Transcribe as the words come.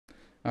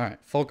All right,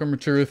 Fulcrum of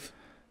Truth.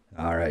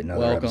 All right,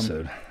 another Welcome.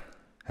 episode.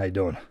 How you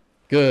doing?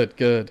 Good,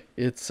 good.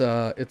 It's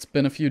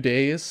been a few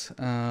days.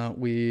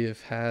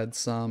 We've had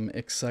some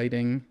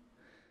exciting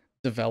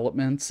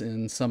developments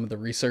in some of the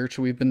research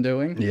we've been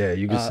doing. Yeah,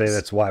 you could say S-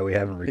 that's why we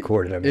haven't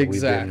recorded. I mean,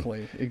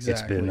 exactly, it's been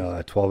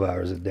exactly. 12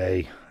 hours a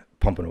day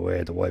pumping away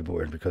at the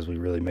whiteboard because we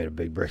really made a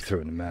big breakthrough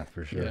in the math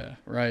for sure. Yeah,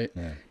 right.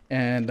 Yeah.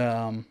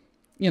 And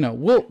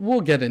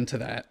we'll get into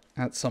that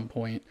at some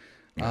point.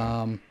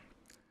 Um,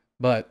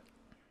 but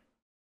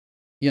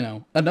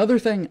another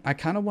thing I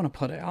kind of want to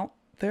put out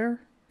there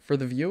for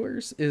the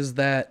viewers is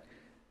that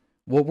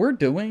what we're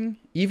doing,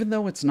 even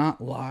though it's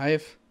not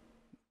live,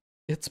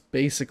 it's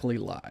basically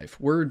live.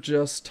 We're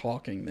just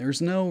talking.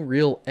 There's no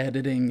real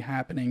editing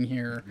happening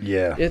here.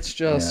 Yeah. It's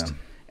Yeah. just,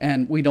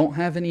 and we don't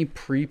have any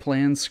pre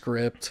planned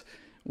script.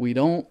 We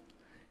don't,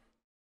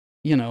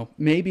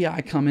 maybe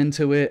I come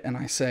into it and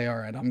I say, all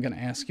right, I'm going to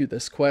ask you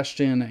this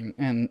question,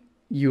 and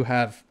you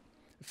have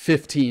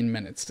 15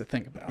 minutes to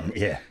think about it.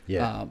 Yeah.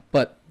 Yeah.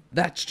 But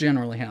that's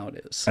generally how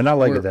it is. And I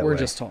like we're, it that we're way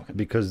just talking.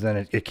 because then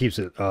it keeps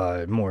it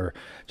more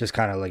just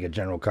kind of like a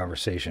general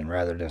conversation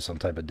rather than some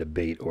type of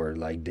debate or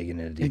like digging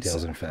into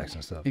details and facts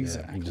and stuff. Yeah, you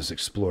Exactly. can just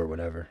explore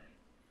whatever.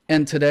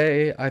 And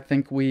today, I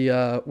think we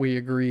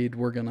agreed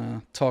we're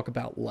gonna talk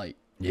about light.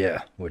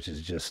 Yeah, which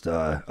is just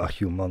a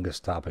humongous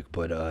topic,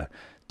 but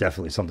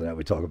definitely something that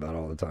we talk about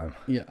all the time.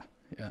 Yeah,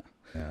 yeah.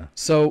 Yeah.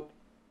 So,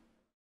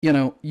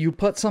 you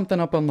put something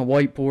up on the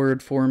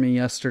whiteboard for me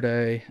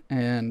yesterday,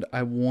 and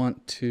I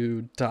want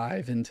to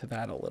dive into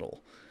that a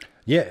little.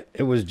 Yeah,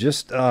 it was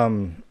just,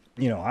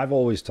 I've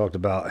always talked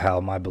about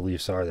how my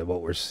beliefs are that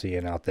what we're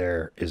seeing out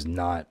there is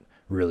not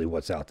really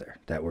what's out there,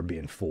 that we're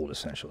being fooled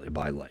essentially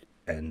by light.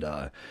 And,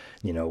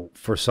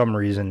 for some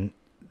reason,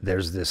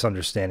 there's this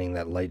understanding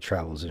that light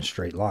travels in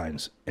straight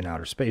lines in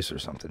outer space or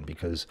something,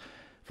 because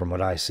from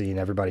what I see, and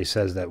everybody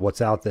says that what's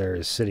out there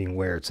is sitting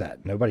where it's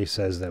at. Nobody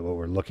says that what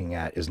we're looking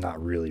at is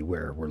not really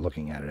where we're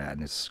looking at it at,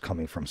 and it's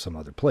coming from some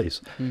other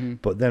place. Mm-hmm.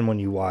 But then when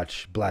you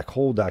watch black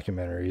hole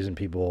documentaries and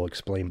people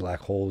explain black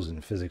holes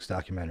and physics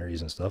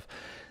documentaries and stuff,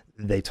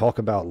 they talk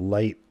about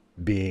light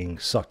being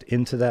sucked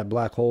into that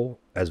black hole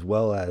as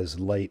well as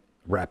light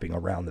wrapping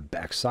around the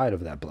backside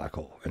of that black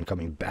hole and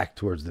coming back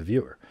towards the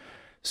viewer.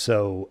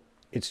 So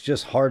it's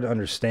just hard to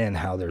understand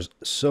how there's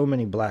so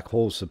many black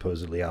holes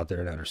supposedly out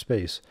there in outer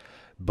space,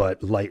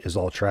 but light is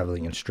all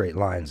traveling in straight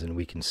lines and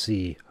we can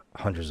see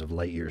hundreds of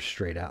light years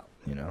straight out,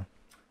 you know?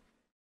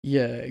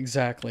 Yeah,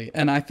 exactly.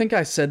 And I think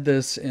I said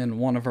this in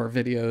one of our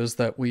videos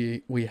that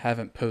we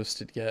haven't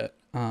posted yet,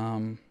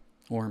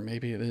 or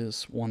maybe it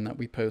is one that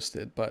we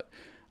posted, but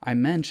I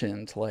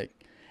mentioned like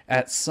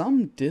at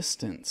some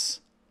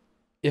distance,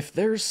 if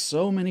there's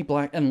so many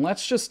and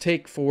let's just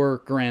take for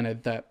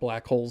granted that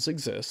black holes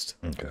exist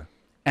Okay.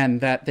 and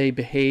that they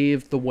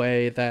behave the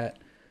way that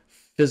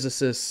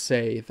physicists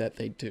say that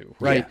they do,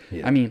 right? Yeah,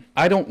 yeah. I mean,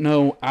 I don't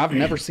know. I've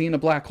never seen a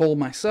black hole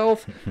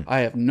myself.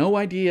 I have no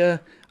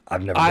idea.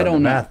 I've never I done the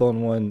don't know. math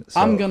on one. So,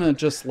 I'm gonna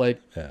just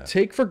Yeah.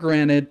 take for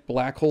granted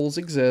black holes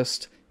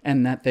exist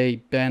and that they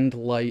bend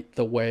light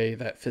the way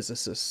that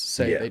physicists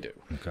say Yeah. they do.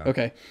 Okay.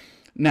 Okay.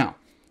 Now,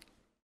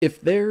 if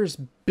there's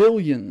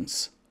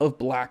billions of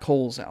black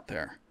holes out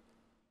there,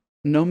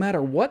 no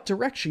matter what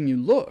direction you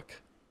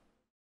look,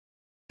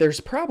 there's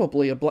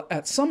probably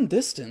at some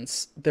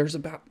distance there's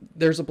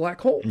a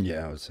black hole,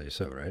 Yeah, I would say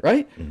so, right?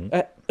 right?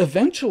 Mhm.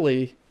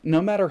 Eventually,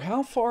 no matter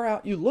how far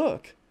out you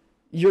look,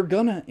 you're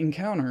gonna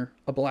encounter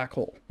a black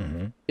hole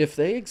Mm-hmm. if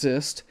they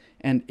exist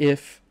and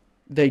if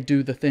they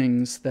do the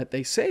things that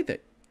they say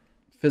that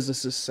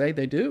physicists say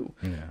they do.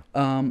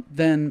 Yeah.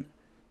 Then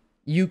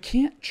you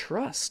can't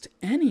trust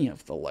any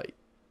of the light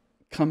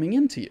coming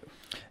into you.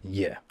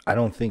 Yeah, I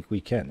don't think we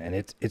can, and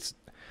it's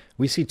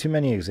we see too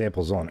many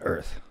examples on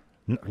Earth.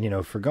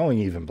 For going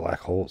even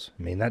black holes.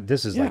 I mean that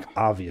this is like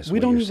obvious. We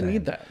what don't you're even saying.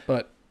 need that,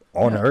 but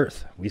On yeah.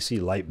 Earth, we see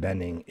light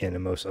bending in the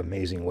most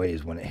amazing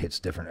ways when it hits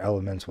different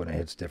elements, when it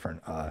hits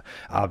different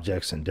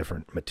objects and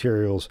different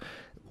materials.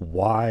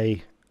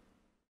 Why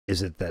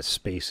is it that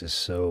space is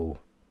so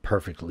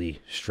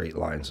perfectly straight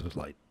lines of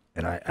light?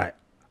 And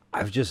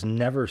I've just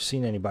never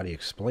seen anybody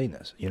explain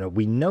this.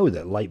 We know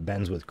that light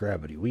bends with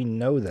gravity. We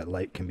know that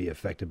light can be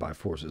affected by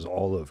forces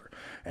all over.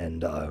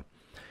 And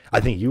I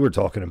think you were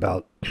talking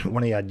about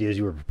one of the ideas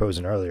you were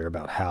proposing earlier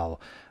about how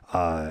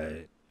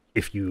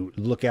if you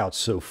look out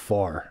so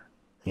far,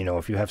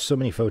 if you have so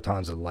many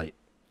photons of light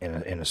in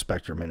a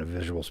spectrum, in a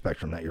visual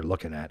spectrum that you're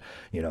looking at,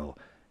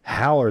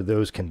 how are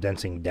those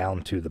condensing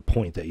down to the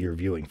point that you're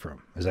viewing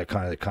from? Is that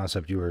kind of the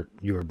concept you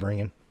were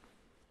bringing?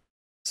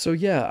 So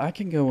yeah, I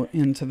can go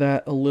into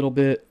that a little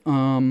bit.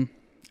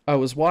 I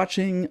was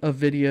watching a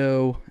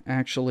video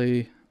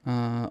actually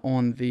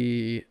on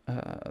the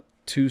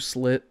two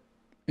slit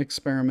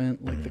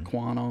experiment, like the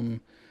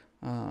quantum,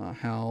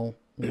 how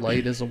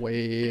light is a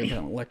wave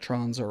and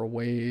electrons are a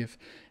wave,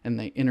 and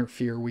they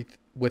interfere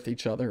with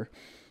each other.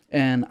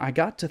 And I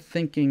got to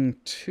thinking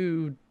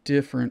two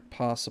different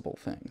possible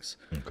things.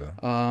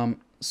 Okay.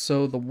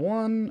 So the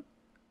one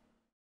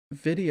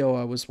video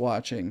I was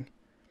watching,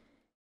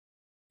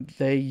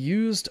 they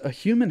used a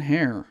human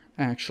hair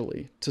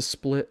actually to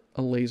split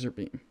a laser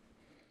beam.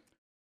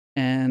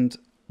 And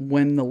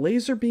when the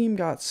laser beam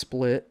got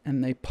split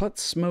and they put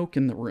smoke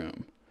in the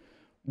room,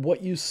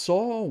 what you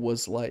saw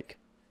was like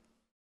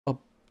a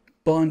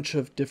bunch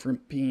of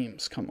different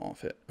beams come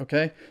off it.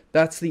 Okay?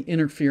 That's the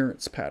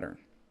interference pattern.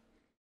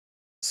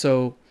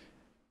 So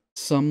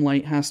some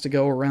light has to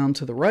go around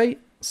to the right,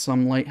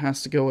 some light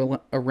has to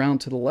go around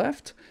to the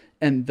left,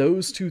 and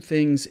those two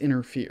things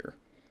interfere.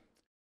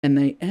 And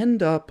they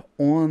end up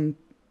on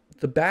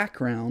the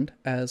background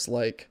as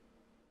like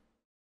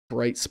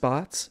bright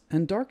spots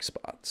and dark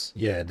spots.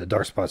 Yeah, the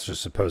dark spots are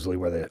supposedly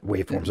where the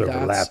waveforms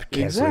overlap,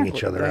 canceling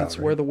each other out. That's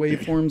where the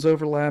waveforms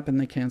overlap and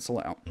they cancel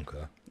out.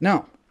 Okay.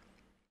 Now,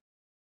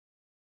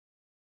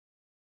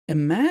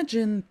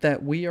 imagine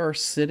that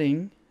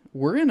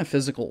we're in a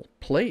physical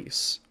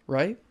place,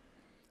 right?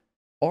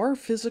 Our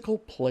physical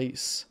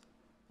place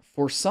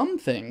for some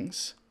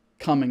things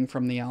coming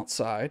from the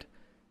outside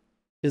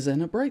is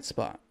in a bright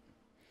spot.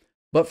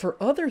 But for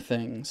other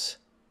things,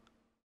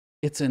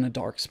 it's in a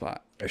dark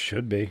spot. It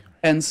should be.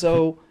 And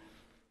so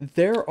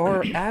there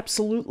are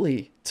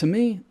absolutely, to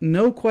me,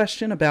 no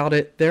question about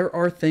it, there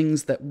are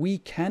things that we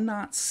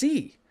cannot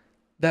see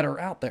that are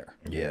out there.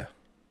 Yeah.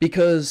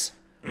 Because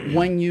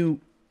when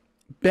you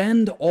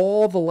bend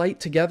all the light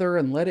together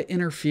and let it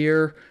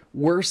interfere,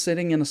 we're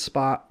sitting in a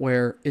spot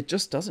where it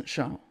just doesn't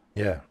show.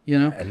 Yeah. You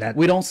know, and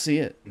we don't see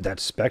it. That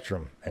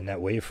spectrum and that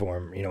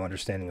waveform, you know,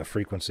 understanding the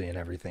frequency and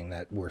everything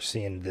that we're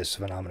seeing this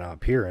phenomenon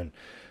appear in,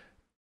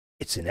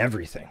 it's in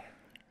everything.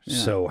 Yeah.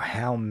 So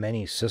how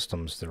many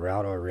systems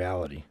throughout our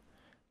reality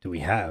do we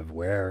have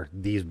where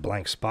these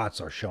blank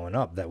spots are showing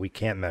up that we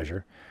can't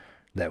measure,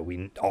 that we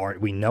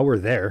know are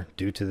there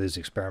due to these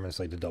experiments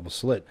like the double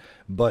slit,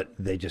 but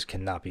they just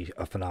cannot be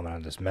a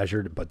phenomenon that's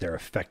measured, but they're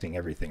affecting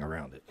everything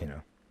around it, you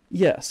know?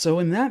 Yeah, so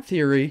in that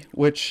theory,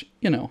 which,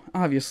 you know,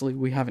 obviously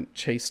we haven't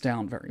chased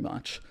down very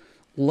much,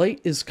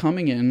 light is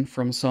coming in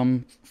from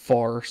some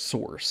far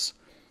source.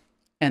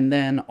 And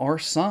then our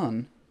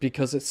sun,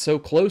 because it's so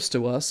close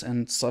to us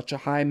and such a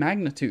high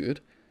magnitude,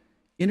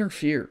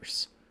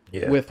 interferes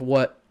with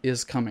what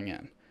is coming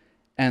in.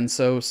 And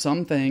so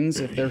some things,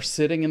 if they're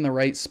sitting in the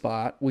right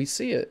spot, we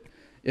see it.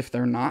 If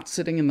they're not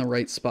sitting in the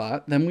right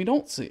spot, then we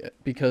don't see it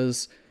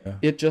because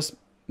it just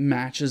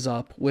matches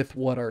up with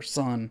what our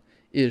sun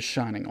is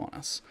shining on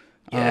us.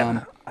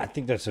 Yeah, I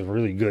think that's a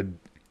really good,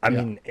 I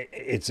mean,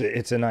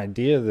 it's an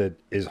idea that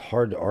is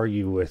hard to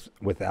argue with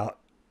without,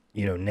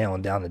 you know,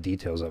 nailing down the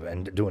details of it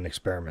and doing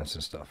experiments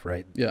and stuff,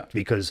 right? Yeah.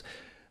 Because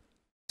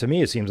to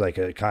me, it seems like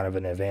a kind of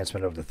an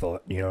advancement of the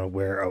thought, you know,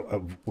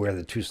 where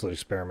the two slit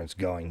experiment's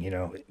going. You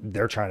know,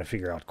 they're trying to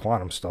figure out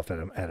quantum stuff at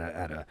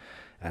an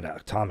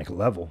atomic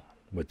level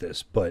with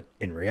this, but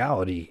in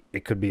reality,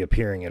 it could be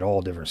appearing at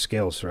all different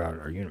scales throughout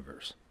our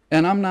universe.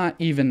 And I'm not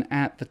even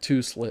at the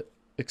two slit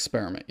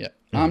experiment yet.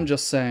 I'm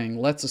just saying,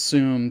 let's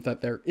assume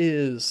that there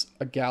is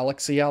a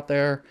galaxy out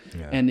there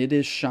and it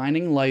is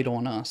shining light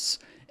on us.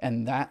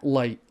 And that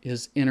light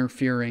is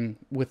interfering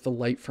with the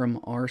light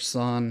from our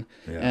sun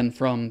and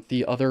from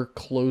the other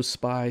close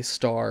by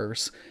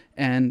stars.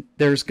 And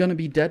there's going to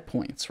be dead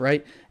points,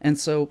 right? And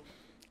so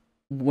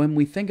when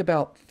we think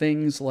about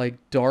things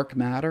like dark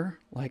matter,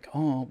 like,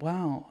 oh,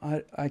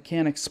 wow, I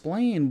can't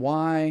explain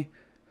why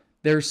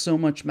there's so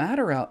much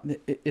matter out.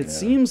 It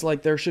seems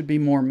like there should be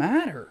more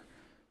matter.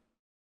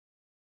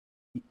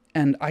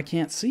 And I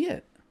can't see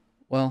it.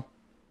 Well,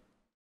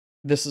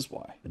 this is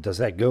why. Does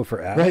that go for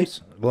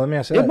atoms? Right. Well, let me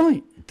ask you that. It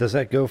might. Does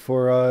that go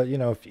for, you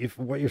know, if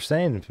what you're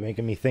saying is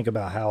making me think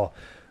about how,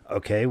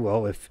 okay,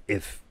 well,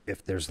 if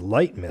there's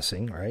light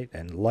missing, right,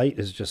 and light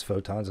is just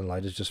photons and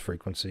light is just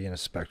frequency and a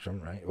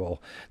spectrum, right,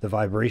 well, the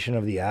vibration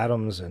of the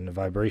atoms and the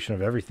vibration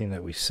of everything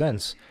that we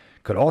sense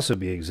could also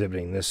be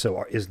exhibiting this.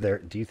 So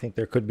do you think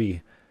there could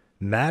be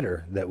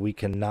matter that we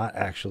cannot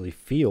actually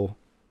feel,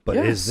 but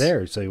is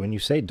there? So when you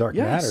say dark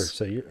matter,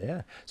 so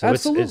so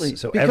absolutely,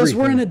 so because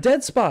we're in a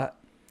dead spot.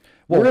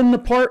 We're in the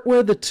part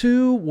where the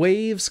two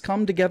waves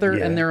come together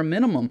and they're a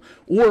minimum,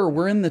 or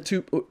we're in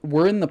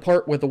the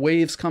part where the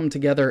waves come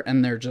together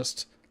and they're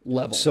just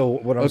level. So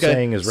what I'm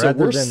saying is,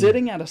 we're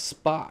sitting at a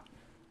spot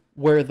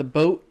where the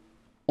boat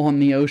on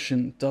the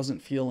ocean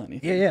doesn't feel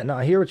anything. Yeah. No,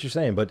 I hear what you're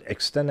saying, but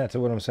extend that to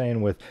what I'm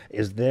saying with,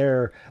 is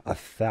there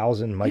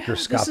 1,000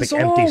 microscopic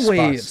empty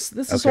spots?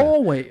 This is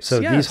all waves. So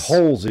these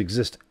holes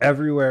exist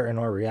everywhere in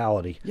our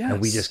reality, and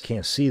we just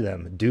can't see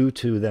them due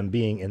to them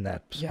being in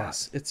that spot.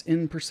 Yes, it's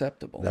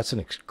imperceptible. That's an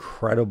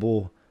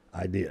incredible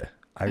idea.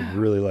 I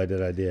really like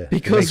that idea.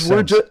 Because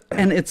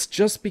and it's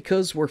just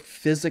because we're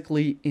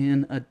physically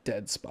in a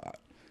dead spot.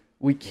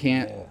 We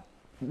can't,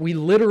 we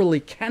literally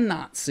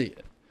cannot see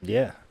it.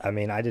 Yeah, I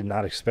mean, I did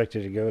not expect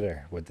you to go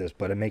there with this,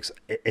 but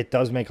it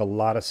does make a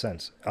lot of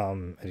sense.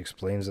 It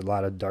explains a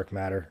lot of dark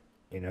matter,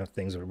 you know,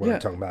 things that we're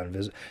talking about.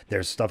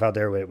 There's stuff out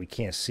there that we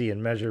can't see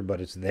and measure,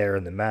 but it's there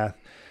in the math.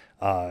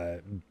 I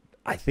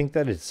think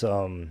that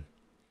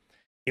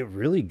it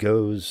really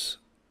goes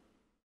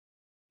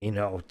you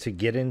know, to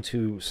get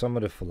into some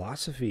of the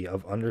philosophy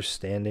of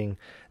understanding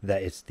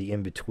that it's the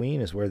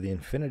in-between is where the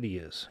infinity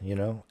is, you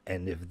know?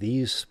 And if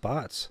these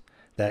spots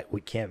that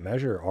we can't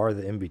measure are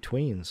the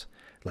in-betweens,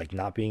 like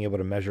not being able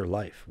to measure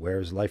life, where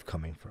is life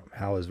coming from?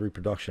 How is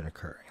reproduction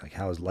occurring? Like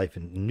how is life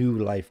and new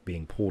life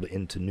being pulled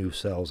into new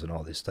cells and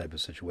all these type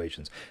of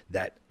situations?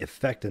 That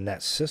effect in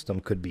that system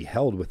could be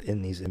held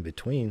within these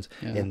in-betweens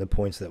in the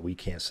points that we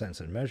can't sense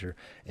and measure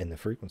in the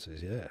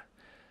frequencies. Yeah.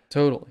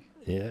 Totally.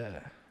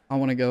 Yeah. I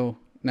want to go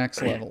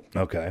next level.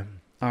 Okay.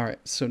 All right.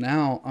 So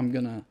now I'm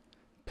going to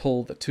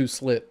pull the two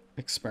slit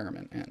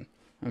experiment in.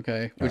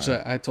 Okay. Which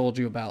I told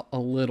you about a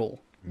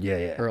little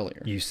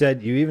earlier. You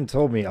said, you even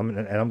told me,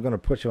 and I'm going to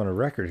put you on a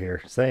record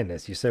here saying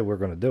this. You said we're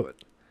going to do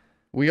it.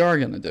 We are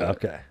going to do it.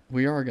 Okay.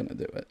 We are going to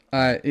do it.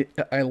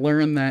 I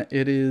learned that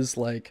it is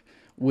like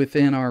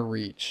within our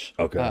reach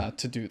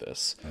to do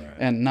this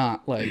and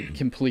not like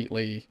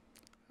completely,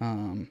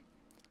 you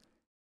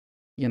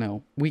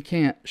know, we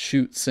can't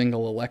shoot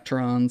single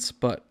electrons,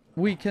 but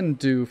we can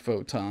do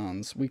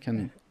photons. We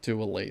can do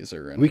a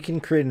laser. And we can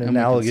create an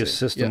analogous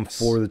system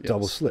for the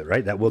double slit,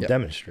 right? That will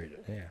demonstrate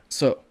it. Yeah.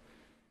 So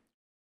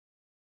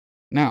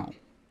now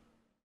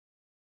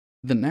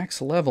the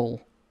next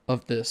level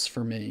of this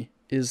for me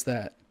is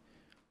that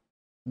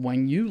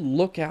when you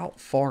look out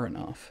far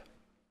enough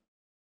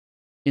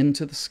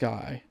into the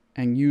sky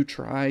and you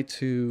try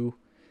to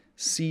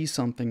see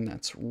something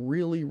that's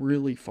really,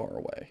 really far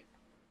away,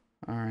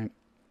 all right,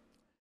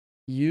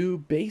 you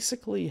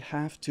basically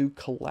have to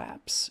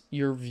collapse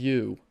your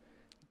view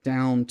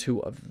down to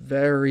a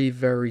very,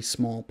 very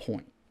small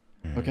point,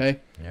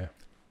 okay? Yeah.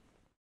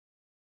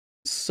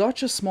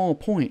 Such a small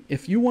point.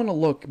 If you want to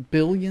look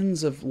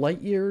billions of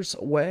light years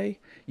away,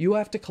 you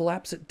have to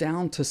collapse it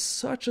down to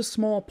such a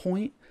small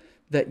point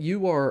that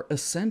you are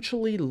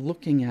essentially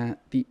looking at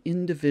the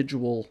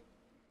individual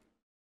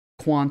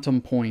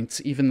quantum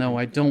points, even though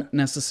I don't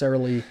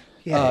necessarily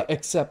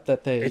accept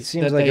that they it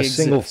seems that like they a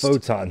single exist.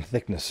 photon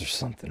thickness or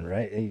something,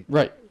 right?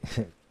 Right.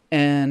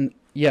 And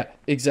yeah,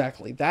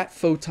 exactly. That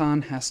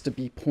photon has to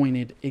be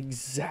pointed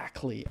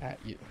exactly at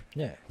you.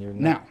 Yeah.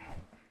 Now,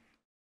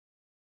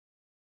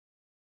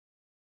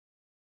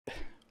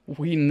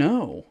 we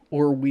know,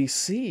 or we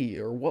see,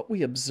 or what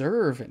we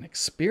observe and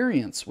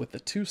experience with the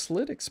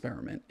two-slit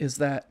experiment is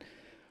that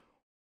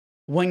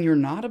when you're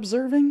not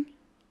observing,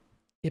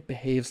 it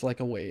behaves like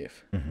a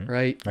wave,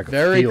 right? Like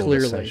very a field,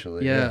 clearly.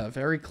 essentially. Yeah,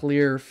 very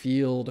clear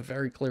field, a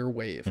very clear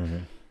wave.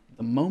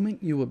 The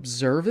moment you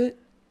observe it,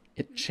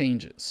 it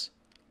changes.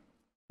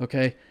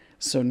 Okay?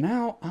 So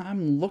now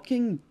I'm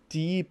looking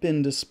deep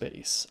into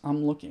space.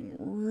 I'm looking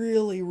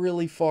really,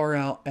 really far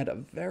out at a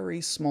very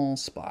small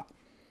spot.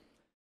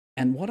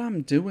 And what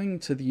I'm doing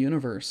to the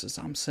universe is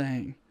I'm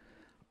saying,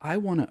 I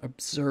want to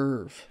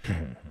observe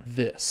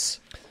this.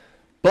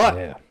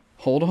 But,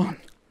 hold on.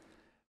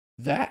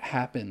 That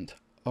happened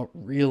a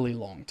really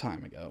long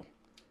time ago.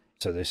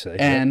 So they say.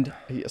 And,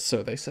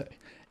 so they say.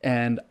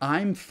 And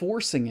I'm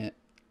forcing it,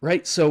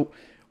 right? So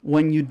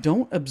when you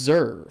don't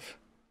observe,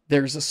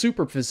 there's a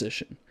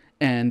superposition.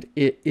 And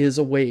it is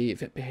a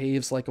wave. It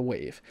behaves like a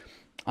wave.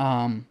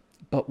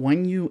 But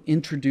when you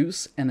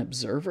introduce an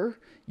observer,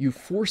 you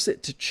force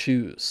it to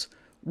choose.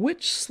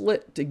 Which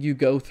slit did you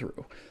go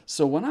through?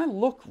 So when I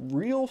look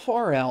real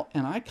far out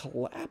and I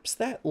collapse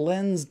that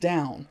lens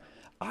down,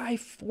 I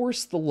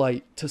force the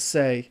light to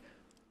say,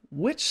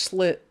 which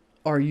slit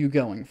are you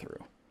going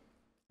through?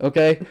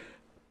 Okay?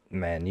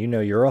 Man, you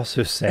know, you're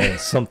also saying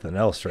something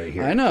else right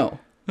here. I know.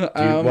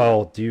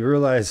 Do you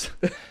realize,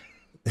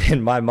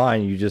 in my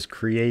mind, you just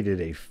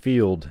created a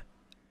field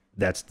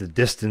that's the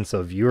distance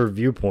of your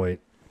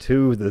viewpoint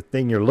to the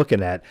thing you're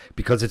looking at,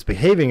 because it's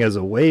behaving as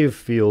a wave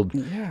field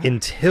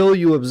until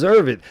you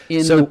observe it.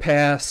 In the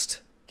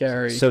past,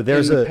 Gary. So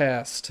there's in the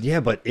past.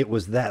 Yeah, but it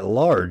was that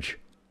large.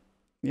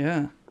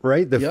 Yeah.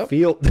 Right? The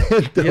field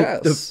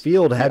the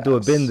field had to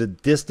have been the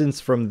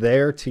distance from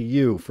there to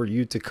you for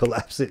you to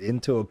collapse it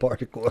into a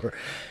particle or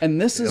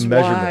and this is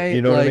measurement. Why,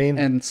 you know what I mean?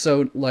 And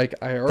so like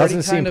I already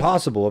doesn't seem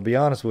possible, I'll be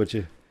honest with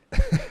you.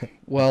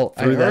 Well,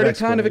 I already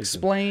kind of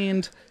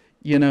explained,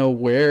 you know,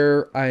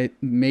 where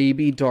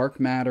maybe dark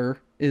matter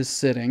is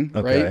sitting,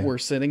 right? We're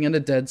sitting in a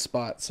dead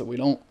spot, so we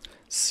don't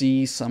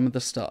see some of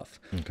the stuff.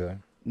 Okay.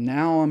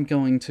 Now I'm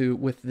going to,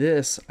 with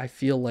this, I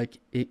feel like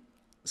it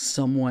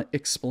somewhat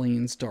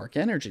explains dark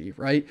energy,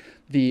 right?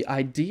 The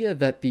idea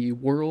that the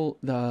world,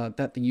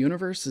 that the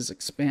universe is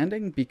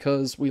expanding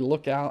because we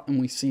look out and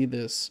we see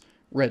this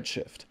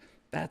redshift.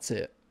 That's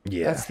it.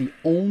 Yeah. That's the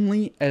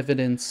only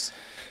evidence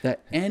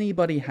that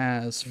anybody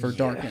has for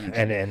dark energy.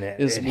 And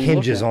it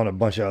hinges on a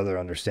bunch of other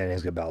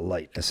understandings about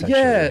light, essentially.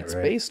 Yeah, it's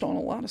based on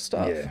a lot of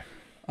stuff.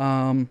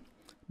 Yeah.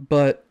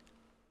 But,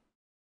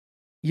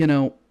 you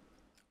know,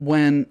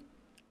 when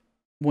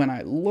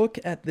I look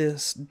at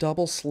this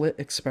double slit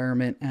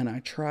experiment and I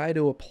try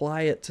to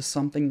apply it to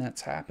something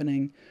that's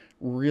happening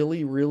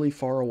really, really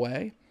far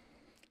away,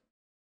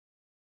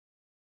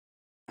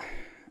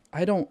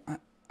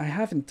 I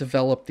haven't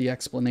developed the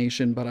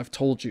explanation, but I've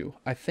told you,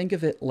 I think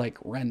of it like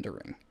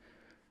rendering,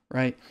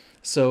 right?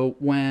 So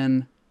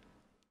when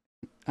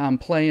I'm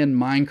playing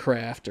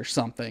Minecraft or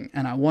something,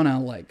 and I want to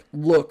like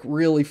look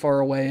really far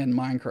away in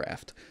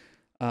Minecraft,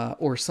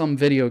 or some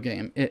video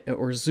game,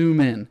 or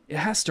zoom in. It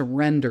has to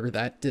render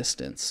that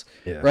distance,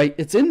 Yeah. right?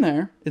 It's in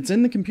there. It's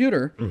in the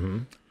computer.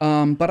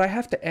 Mm-hmm. But I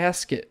have to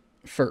ask it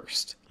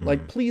first.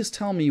 Like, please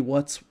tell me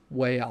what's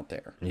way out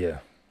there. Yeah.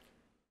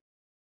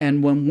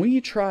 And when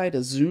we try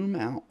to zoom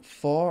out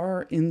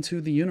far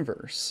into the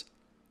universe,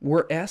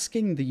 we're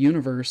asking the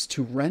universe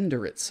to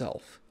render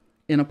itself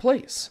in a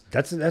place.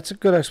 That's a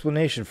good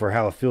explanation for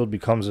how a field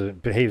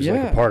behaves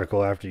like a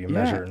particle after you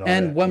measure it.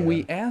 And when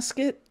we ask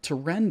it to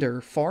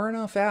render far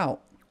enough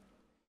out,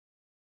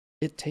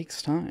 it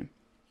takes time.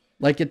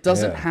 Like, it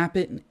doesn't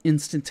happen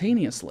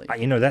instantaneously.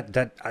 You know,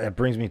 that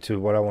brings me to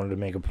what I wanted to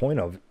make a point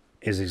of,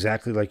 is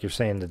exactly like you're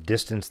saying. The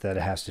distance that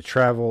it has to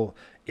travel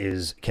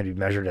can be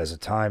measured as a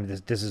time.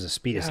 This is a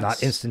speed. Yes. It's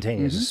not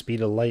instantaneous. The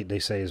speed of light, they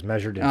say, is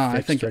measured in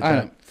fixed. I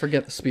don't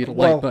forget the speed of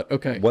light, but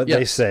okay. What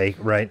they say,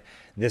 right?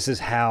 This is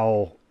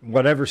how,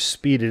 whatever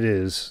speed it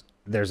is,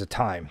 there's a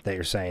time that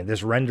you're saying.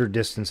 This render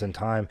distance and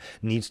time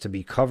needs to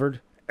be covered,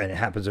 and it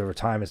happens over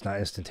time. It's not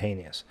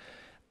instantaneous.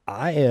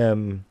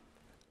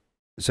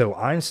 So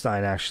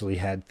Einstein actually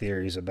had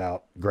theories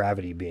about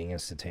gravity being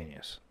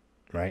instantaneous,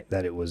 right?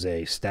 That it was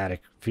a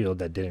static field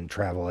that didn't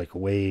travel like a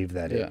wave,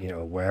 that it,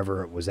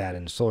 wherever it was at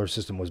in the solar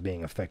system was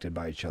being affected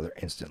by each other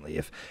instantly.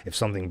 If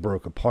something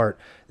broke apart,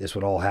 this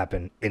would all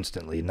happen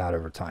instantly, not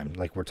over time,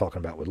 like we're talking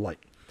about with light.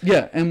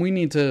 Yeah, and we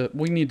need to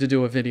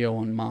do a video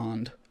on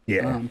Mond.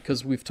 Yeah.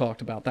 Because we've talked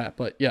about that,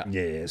 but yeah.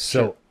 Yeah.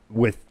 So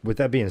with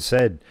that being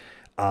said,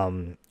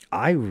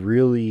 I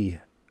really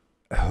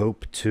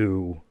hope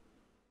to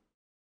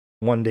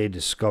one day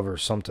discover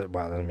something.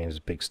 Well, I mean, it's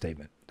a big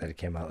statement that it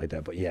came out like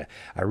that, but yeah,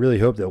 I really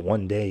hope that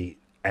one day,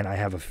 and I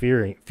have a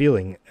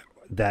feeling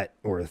that,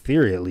 or a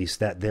theory at least,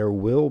 that there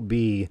will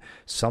be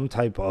some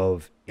type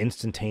of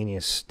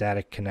instantaneous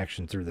static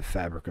connection through the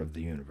fabric of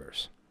the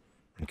universe.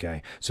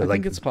 Okay, so I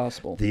think it's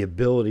possible. The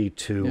ability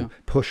to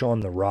push on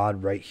the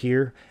rod right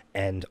here,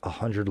 and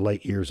 100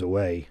 light years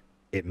away,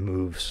 it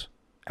moves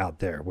out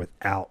there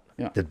without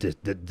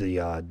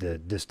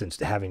the distance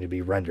having to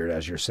be rendered,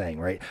 as you're saying,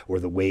 right? Or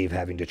the wave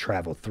having to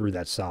travel through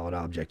that solid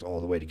object all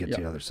the way to get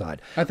to the other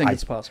side. I think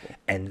it's possible.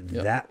 And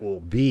that will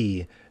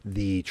be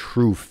the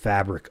true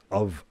fabric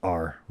of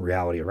our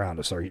reality around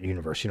us, our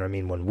universe. You know what I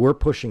mean? When we're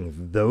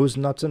pushing those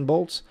nuts and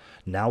bolts,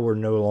 now we're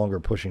no longer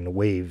pushing the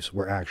waves.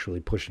 We're actually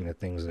pushing the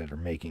things that are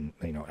making,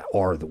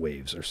 are the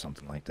waves or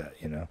something like that,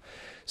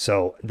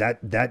 So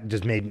that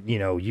just made,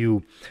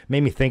 you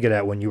made me think of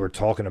that when you were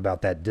talking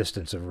about that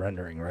distance of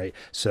rendering, right?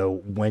 So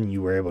when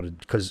you were able to,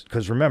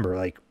 because remember,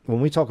 like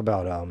when we talk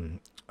about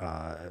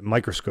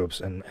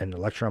microscopes and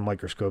electron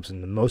microscopes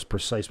and the most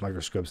precise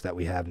microscopes that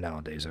we have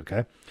nowadays,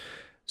 okay?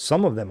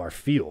 Some of them are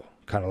feel,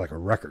 kind of like a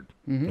record,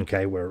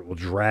 okay, where it will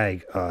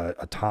drag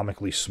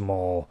atomically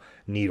small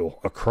needle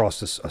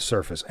across a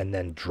surface and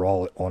then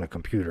draw it on a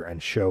computer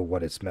and show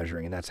what it's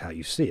measuring, and that's how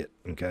you see it,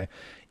 okay?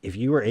 If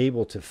you were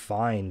able to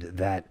find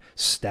that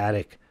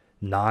static,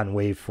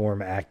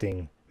 non-waveform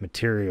acting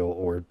material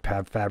or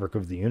fabric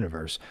of the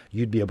universe,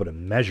 you'd be able to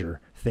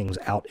measure things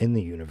out in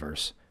the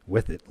universe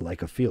with it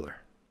like a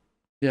feeler.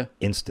 Yeah.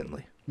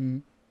 Instantly.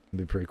 It'd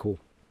be pretty cool.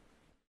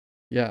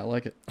 Yeah, I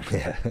like it.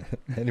 Yeah.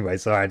 Anyway,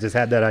 sorry, I just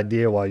had that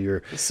idea while you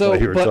were but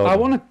talking. I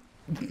want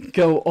to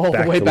go all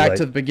the way back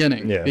to the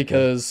beginning,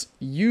 because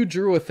you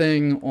drew a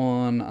thing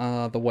on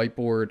the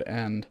whiteboard,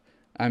 and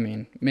I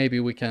mean, maybe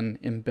we can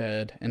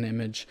embed an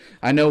image.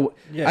 I know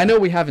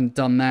we haven't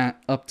done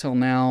that up till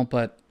now,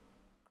 but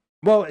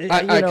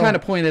I kind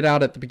of pointed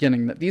out at the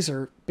beginning that these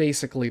are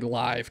basically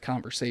live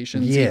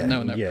conversations. If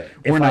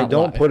I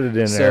don't put it in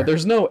there, so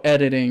there's no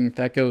editing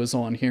that goes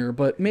on here,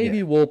 but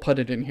maybe we'll put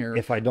it in here.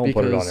 If I don't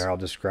put it on there, I'll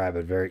describe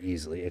it very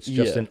easily. It's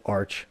just an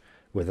arch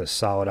with a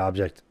solid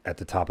object at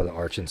the top of the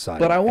arch inside.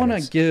 But I want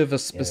to give a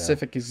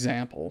specific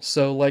example.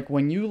 So, like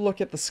when you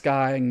look at the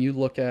sky and you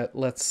look at,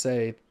 let's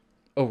say,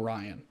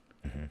 Orion,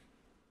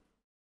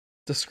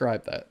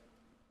 describe that.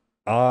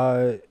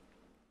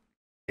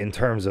 In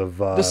terms of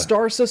the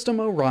star system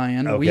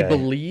Orion, we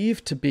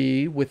believe to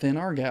be within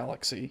our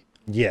galaxy.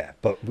 Yeah,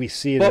 but we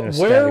see it in a static place.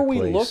 But where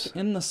we look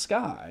in the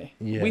sky,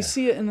 we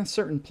see it in a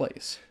certain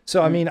place.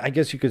 So, I mean, I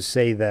guess you could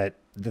say that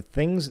the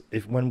things,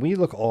 when we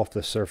look off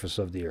the surface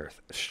of the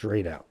Earth,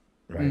 straight out,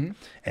 right,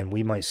 and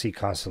we might see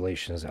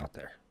constellations out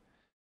there,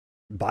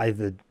 by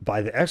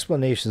the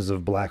explanations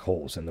of black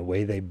holes and the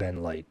way they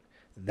bend light,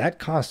 that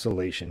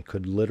constellation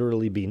could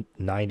literally be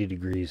 90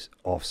 degrees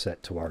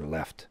offset to our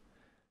left.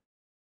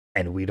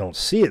 And we don't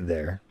see it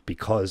there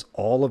because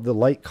all of the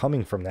light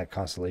coming from that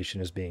constellation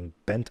is being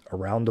bent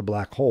around the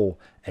black hole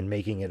and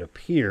making it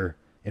appear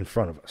in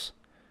front of us,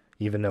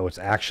 even though it's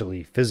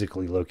actually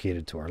physically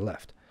located to our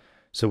left.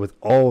 So with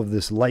all of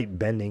this light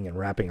bending and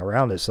wrapping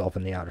around itself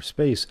in the outer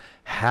space,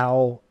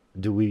 how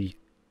do we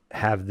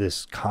have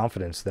this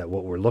confidence that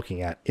what we're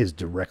looking at is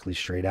directly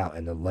straight out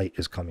and the light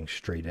is coming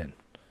straight in?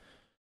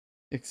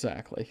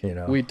 Exactly.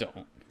 We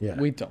don't. Yeah.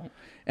 We don't.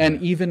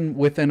 And even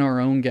within our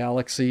own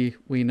galaxy,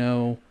 we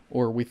know,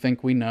 or we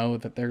think we know,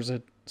 that there's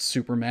a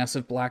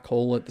supermassive black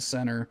hole at the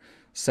center,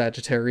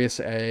 Sagittarius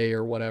A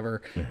or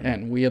whatever,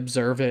 and we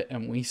observe it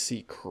and we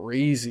see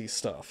crazy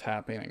stuff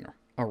happening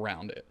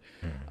around it.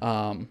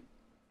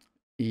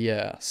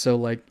 Yeah, so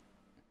like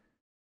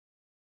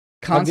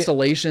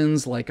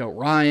constellations like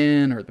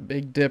Orion or the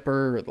Big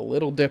Dipper or the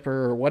Little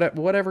Dipper or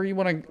whatever you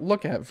want to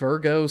look at,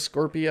 Virgo,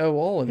 Scorpio,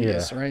 all of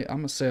these, right?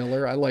 I'm a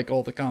sailor. I like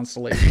all the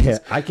constellations. Yeah,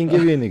 I can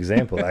give you an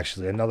example,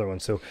 actually, another one.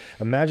 So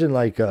imagine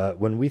like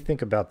when we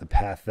think about the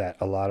path that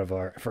a lot of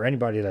for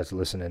anybody that's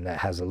listening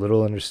that has a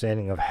little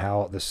understanding of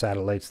how the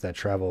satellites that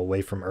travel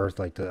away from Earth,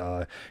 like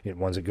the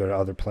ones that go to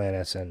other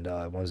planets and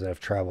ones that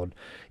have traveled,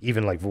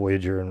 even like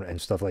Voyager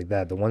and stuff like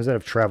that, the ones that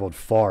have traveled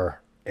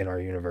far in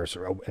our universe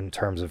or in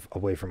terms of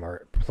away from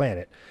our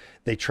planet,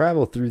 they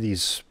travel through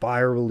these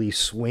spirally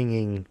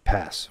swinging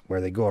paths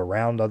where they go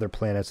around other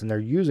planets, and they're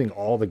using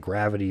all the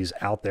gravities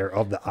out there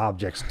of the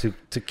objects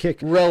to kick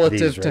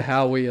relative to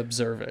how we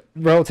observe it.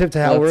 Relative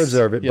to how we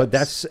observe it, yes. But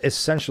that's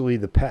essentially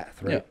the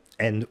path, right? Yeah.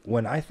 And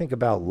when I think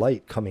about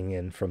light coming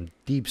in from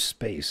deep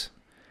space,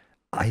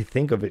 I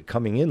think of it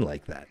coming in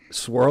like that,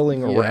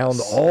 swirling around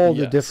all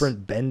the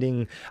different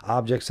bending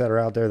objects that are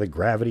out there, the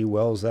gravity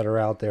wells that are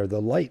out there. The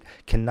light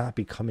cannot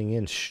be coming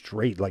in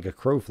straight like a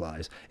crow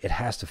flies. It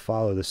has to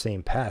follow the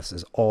same paths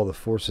as all the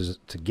forces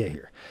to get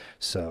here.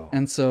 So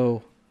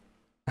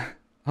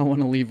I want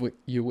to leave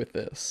you with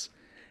this.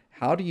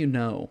 How do you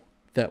know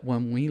that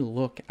when we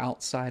look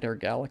outside our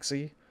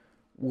galaxy,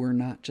 we're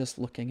not just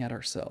looking at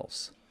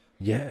ourselves?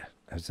 Yeah.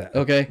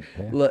 Okay,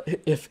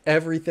 if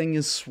everything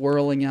is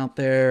swirling out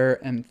there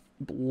and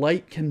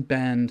light can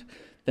bend,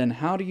 then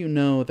how do you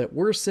know that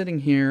we're sitting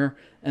here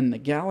and the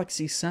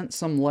galaxy sent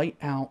some light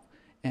out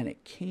and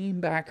it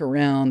came back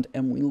around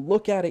and we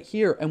look at it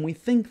here and we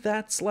think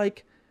that's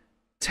like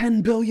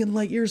 10 billion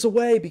light years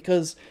away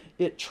because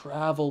it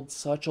traveled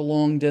such a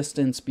long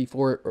distance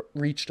before it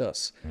reached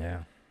us. Yeah.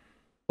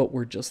 But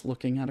we're just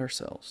looking at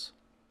ourselves.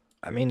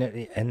 I mean,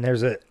 and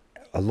there's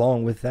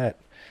along with that,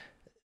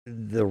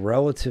 the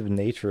relative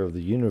nature of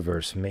the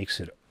universe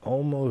makes it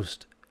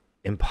almost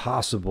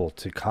impossible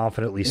to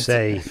confidently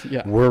say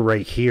we're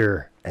right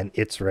here and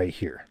it's right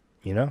here,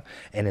 And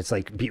it's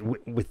like,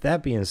 with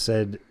that being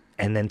said,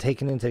 and then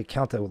taking into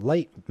account that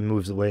light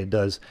moves the way it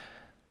does,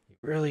 you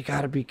really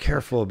got to be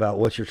careful about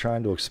what you're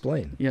trying to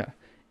explain. Yeah.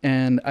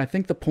 And I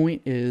think the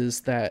point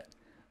is that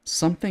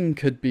something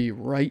could be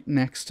right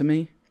next to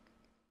me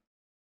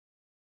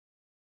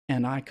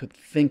and I could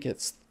think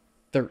it's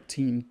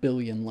 13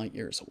 billion light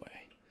years away.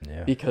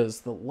 Yeah.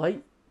 Because the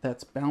light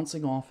that's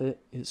bouncing off it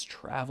is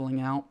traveling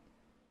out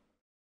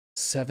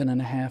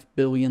 7.5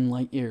 billion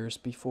light years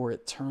before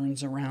it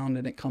turns around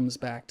and it comes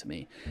back to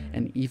me.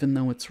 And even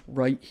though it's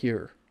right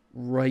here,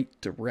 right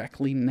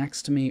directly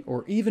next to me,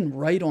 or even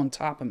right on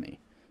top of me,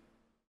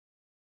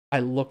 I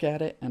look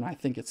at it and I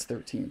think it's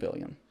 13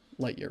 billion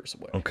light years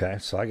away. Okay,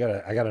 so I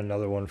got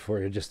another one for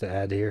you just to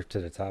add here to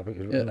the topic.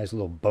 A nice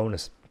little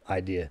bonus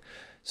idea.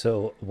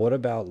 So what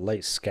about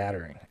light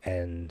scattering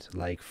and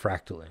like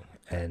fractaling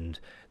and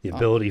the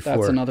ability for...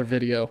 That's another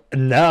video.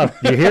 No,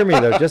 you hear me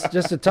though.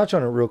 Just to touch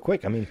on it real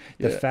quick. I mean,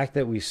 the fact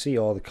that we see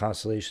all the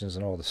constellations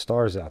and all the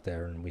stars out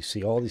there, and we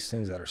see all these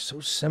things that are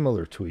so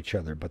similar to each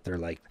other, but they're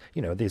like,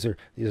 these are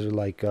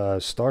like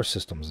star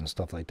systems and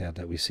stuff like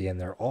that we see, and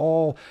they're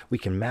all, we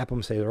can map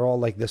them, say they're all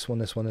like this one,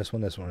 this one, this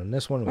one, this one, and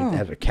this one. We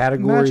have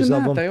categories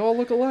of them. They all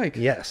look alike.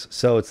 Yes.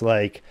 So it's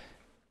like,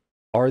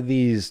 are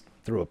these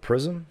through a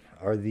prism?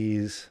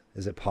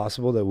 Is it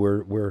possible that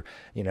we're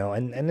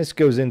and this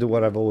goes into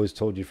what I've always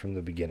told you from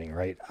the beginning,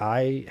 right?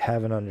 I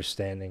have an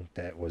understanding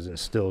that was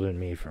instilled in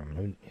me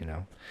from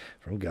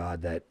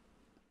God, that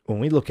when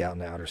we look out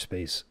into outer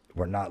space,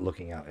 we're not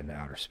looking out into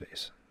outer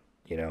space.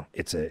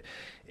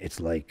 It's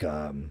like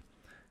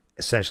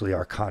essentially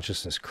our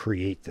consciousness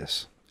create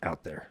this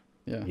out there.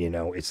 Yeah.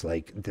 It's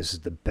like this is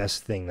the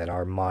best thing that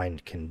our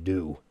mind can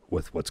do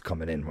with what's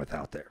coming in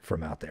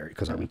from out there,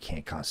 because we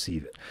can't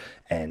conceive it.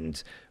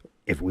 And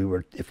if we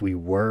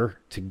were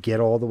to get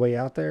all the way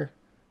out there,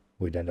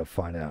 we'd end up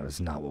finding out it's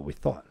not what we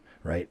thought,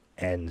 right?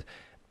 And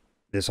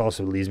this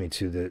also leads me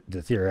to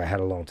the theory I had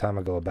a long time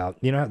ago about,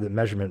 how the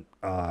measurement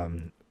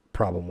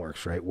problem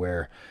works, right?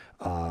 Where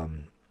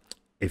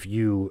if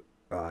you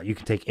can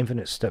take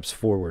infinite steps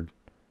forward,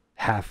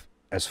 half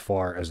as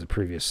far as the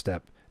previous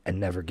step, and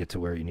never get to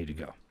where you need to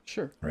go.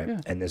 Sure. Right.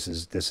 Yeah. And this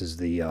is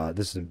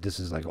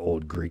like an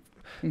old Greek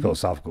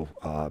philosophical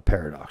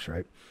paradox,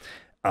 right?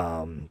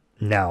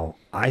 Now,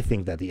 I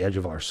think that the edge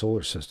of our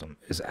solar system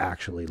is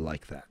actually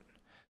like that.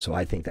 So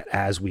I think that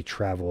as we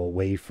travel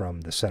away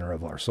from the center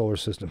of our solar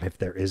system, if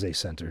there is a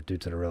center due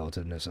to the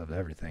relativeness of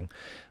everything,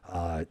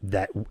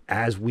 that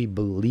as we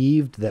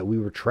believed that we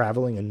were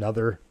traveling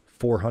another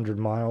 400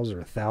 miles or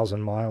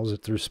 1,000 miles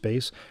through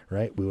space,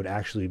 right, we would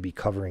actually be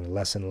covering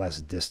less and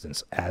less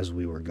distance as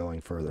we were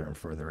going further and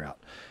further out.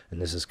 And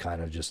this is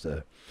kind of just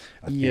a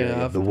theory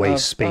of the way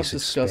space I've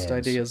discussed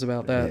expands. Ideas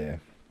about that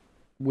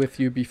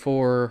with you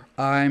before.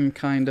 I'm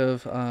kind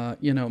of,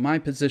 my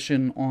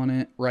position on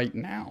it right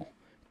now,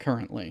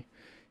 currently,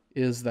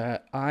 is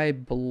that I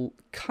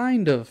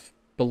kind of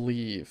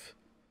believe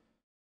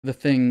the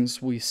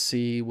things we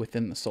see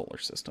within the solar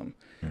system,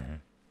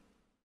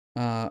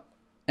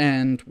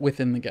 and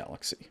within the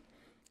galaxy.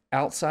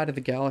 Outside of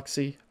the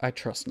galaxy, I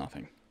trust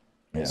nothing.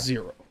 Yeah.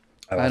 Zero.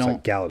 Oh, I it's don't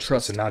like galaxy,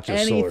 trust so not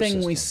just solar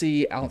anything we system.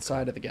 see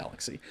outside of the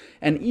galaxy.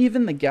 And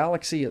even the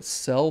galaxy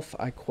itself,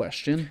 I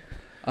question.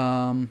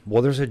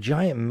 Well, there's a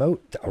giant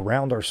moat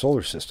around our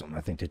solar system. I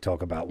think they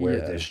talk about where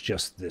Yeah. there's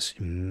just this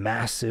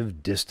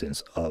massive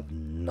distance of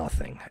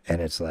nothing,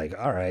 and it's like,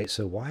 all right,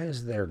 so why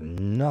is there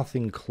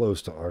nothing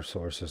close to our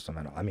solar system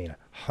at all? I mean,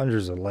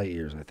 hundreds of light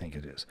years, I think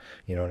it is.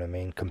 You know what I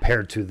mean?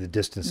 Compared to the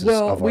distances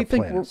Well, of we our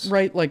think planets. we're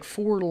right like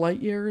 4 light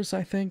years,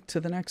 I think, to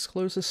the next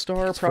closest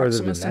star, It's further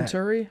Proxima than that.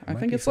 Centauri. It I might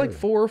think be it's like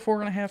further.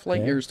 4.5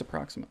 light Yeah. years to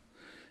Proxima.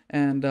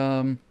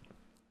 And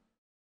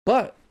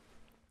but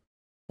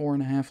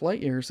 4.5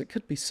 light years, it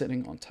could be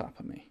sitting on top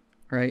of me,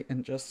 right?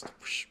 And just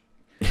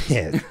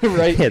Yeah,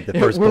 right. yeah, the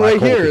first We're black right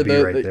hole here. could be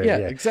The- right there. yeah,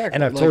 Yeah, exactly.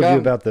 And I've Like, told you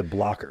about the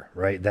blocker,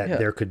 right? That Yeah.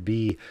 there could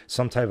be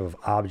some type of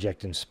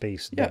object in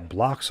space that Yeah.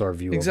 blocks our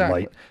view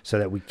Exactly. of light, so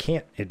that we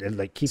can't. It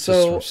like keeps us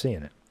So- from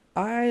seeing it.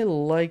 I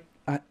like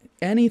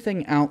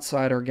anything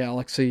outside our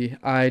galaxy.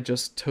 I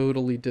just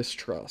totally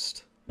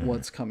distrust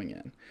what's coming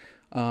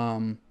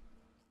in.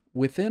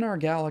 Within our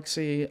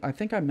galaxy, I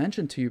think I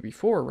mentioned to you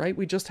before, right?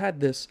 We just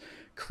had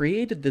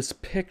created this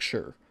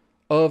picture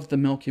of the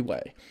Milky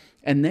Way,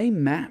 and they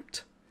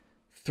mapped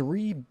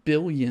 3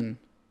 billion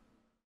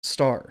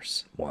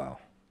stars. Wow.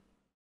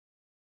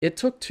 It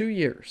took 2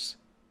 years.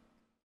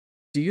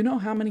 Do you know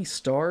how many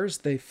stars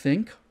they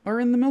think are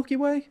in the Milky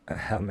Way?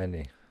 How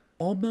many?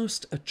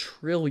 Almost 1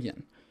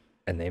 trillion.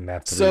 And they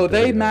mapped. 3 So they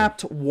billion of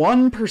mapped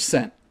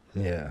 1%.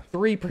 them. Yeah.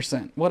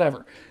 3%,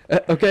 whatever.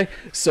 Okay,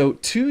 so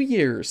 2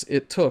 years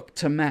it took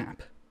to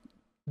map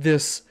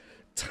this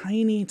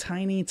tiny,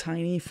 tiny,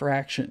 tiny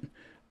fraction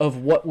of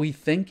what we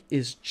think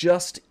is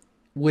just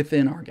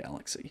within our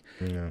galaxy.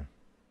 Yeah.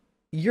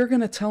 You're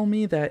going to tell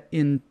me that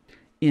in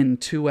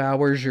 2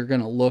 hours you're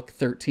going to look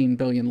 13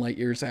 billion light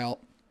years out?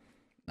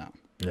 No,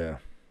 Yeah.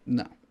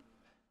 no.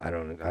 I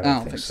don't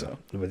think so.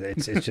 so. But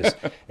it's just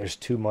there's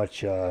too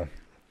much.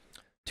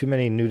 Too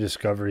many new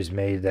discoveries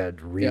made that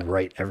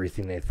rewrite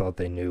everything they thought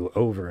they knew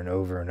over and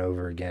over and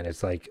over again.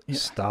 It's like,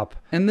 stop.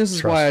 And this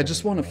is why I trusting,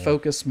 just want to man.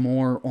 focus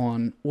more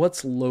on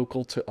what's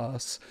local to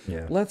us.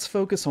 Yeah. Let's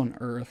focus on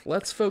Earth.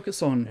 Let's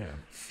focus on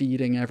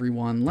feeding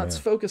everyone. Let's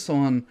focus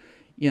on,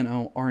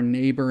 our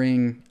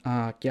neighboring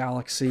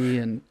galaxy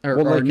and Well,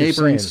 our like you're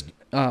neighboring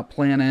saying,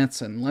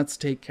 planets, and let's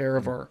take care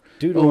of our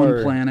Due to own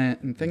our-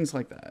 planet and things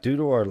like that. due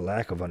to our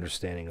lack of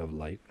understanding of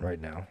light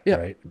right now, Yeah.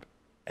 right?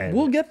 And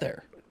We'll get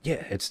there.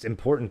 yeah, it's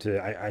important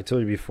to. I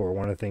told you before,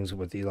 one of the things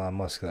with Elon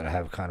Musk that I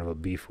have kind of a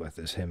beef with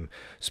is him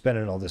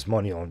spending all this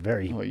money on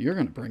very. Oh, you're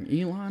gonna bring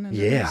Elon in?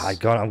 Yeah,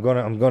 I'm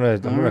gonna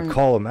right.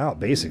 call him out.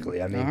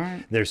 Basically, I mean, All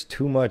right. there's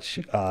too much.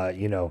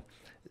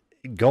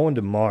 Going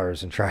to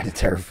Mars and trying to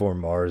terraform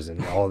Mars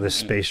and all this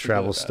space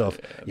travel stuff.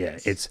 Yeah,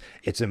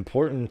 it's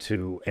important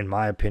to, in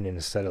my opinion,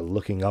 instead of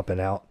looking up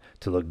and out,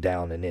 to look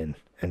down and in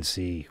and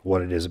see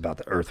what it is about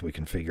the Earth we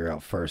can figure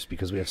out first,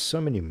 because we have so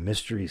many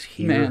mysteries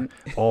here Man.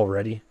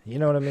 already. You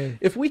know what I mean?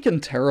 If we can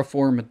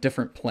terraform a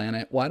different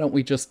planet, why don't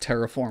we just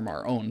terraform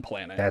our own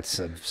planet? That's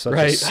such a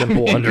Right.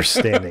 simple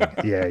understanding.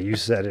 Yeah, you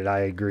said it.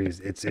 I agree.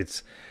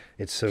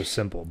 It's so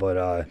simple,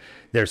 but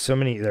there are so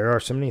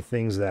many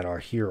things that are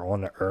here on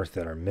the Earth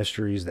that are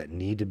mysteries that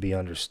need to be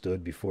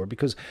understood before.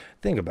 Because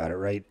think about it,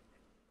 right?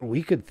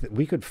 We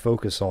could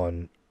focus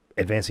on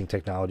advancing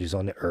technologies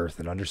on the Earth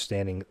and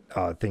understanding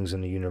things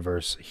in the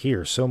universe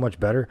here so much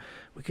better.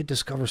 We could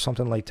discover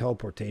something like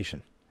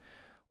teleportation,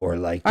 or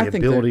like I the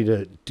think ability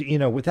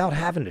to without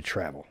having to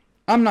travel.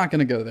 I'm not going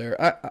to go there.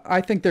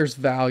 I think there's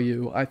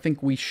value. I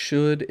think we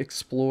should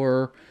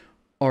explore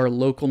our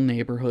local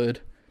neighborhood,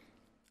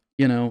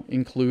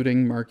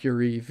 including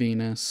Mercury,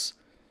 Venus,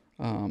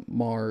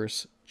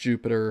 Mars,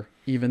 Jupiter,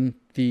 even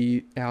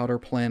the outer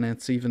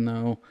planets, even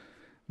though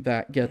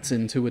that gets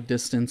into a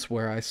distance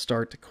where I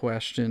start to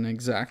question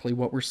exactly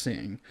what we're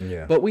seeing.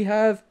 Yeah. But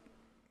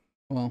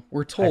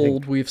we're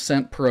told we've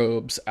sent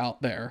probes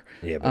out there.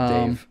 Yeah, but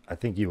Dave, I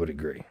think you would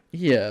agree.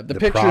 Yeah, the The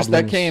pictures that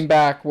problems- came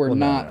back were Well,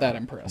 no, not no, that no.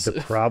 impressive.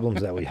 The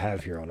problems that we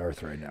have here on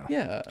Earth right now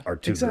Yeah, are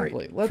too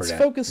exactly. great. Let's for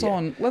that. focus Yeah.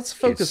 on. Let's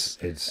focus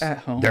It's at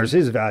home. There's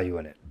his value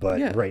in it, but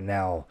Yeah. right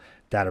now,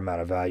 that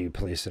amount of value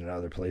placed in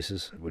other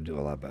places would do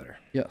a lot better.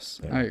 Yes,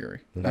 Yeah. I agree.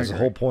 And that's the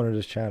whole point of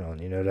this channel, and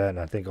you know that, and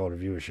I think all the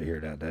viewers should hear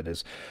that. That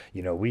is,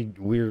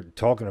 we're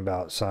talking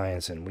about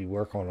science, and we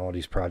work on all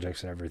these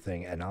projects and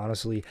everything, and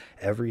honestly,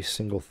 every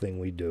single thing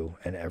we do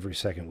and every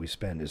second we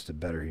spend is to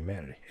better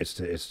humanity. It's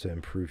to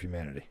improve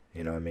humanity.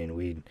 You know what I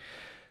mean?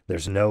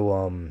 There's no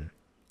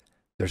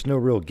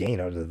real gain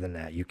other than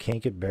that. You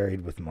can't get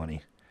buried with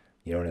money.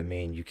 You know what I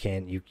mean? You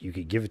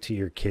could give it to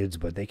your kids,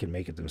 but they can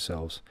make it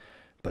themselves.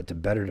 But to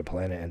better the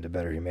planet and to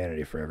better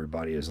humanity for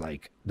everybody is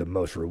like the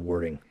most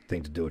rewarding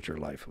thing to do with your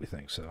life, we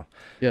think. So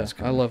Yeah,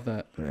 I love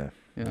that. yeah,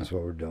 Yeah. that's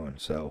what we're doing.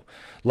 So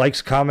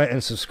likes, comment,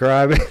 and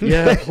subscribe.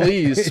 Yeah,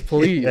 please.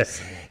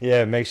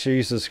 Yeah, make sure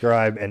you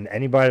subscribe. And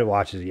anybody that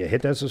watches,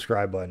 hit that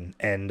subscribe button.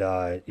 And,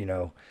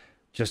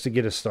 just to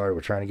get us started.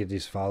 We're trying to get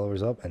these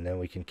followers up, and then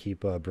we can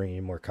keep bringing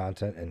you more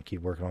content and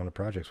keep working on the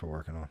projects we're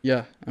working on.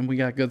 Yeah, and we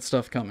got good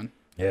stuff coming.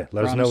 Yeah,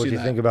 let us know Promise what you you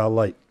that. think about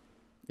light.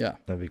 Yeah.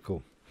 That'd be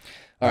cool.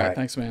 All right.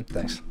 Thanks, man.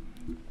 Thanks.